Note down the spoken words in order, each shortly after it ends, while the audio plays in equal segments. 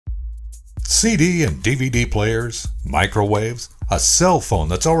CD and DVD players, microwaves, a cell phone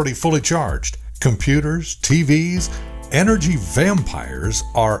that's already fully charged, computers, TVs, energy vampires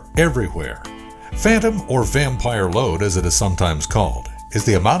are everywhere. Phantom or vampire load, as it is sometimes called, is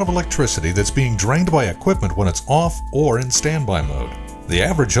the amount of electricity that's being drained by equipment when it's off or in standby mode. The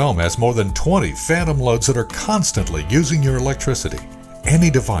average home has more than 20 phantom loads that are constantly using your electricity.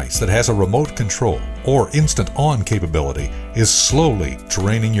 Any device that has a remote control or instant on capability is slowly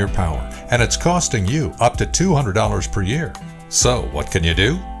draining your power, and it's costing you up to $200 per year. So what can you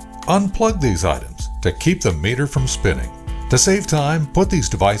do? Unplug these items to keep the meter from spinning. To save time, put these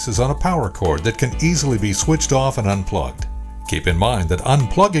devices on a power cord that can easily be switched off and unplugged. Keep in mind that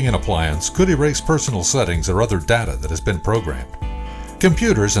unplugging an appliance could erase personal settings or other data that has been programmed.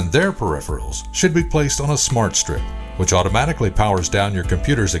 Computers and their peripherals should be placed on a smart strip, which automatically powers down your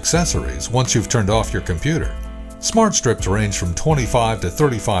computer's accessories once you've turned off your computer. Smart strips range from $25 to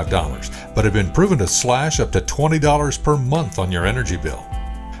 $35, but have been proven to slash up to $20 per month on your energy bill.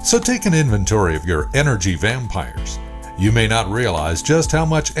 So take an inventory of your energy vampires. You may not realize just how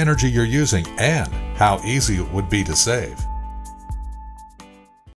much energy you're using and how easy it would be to save.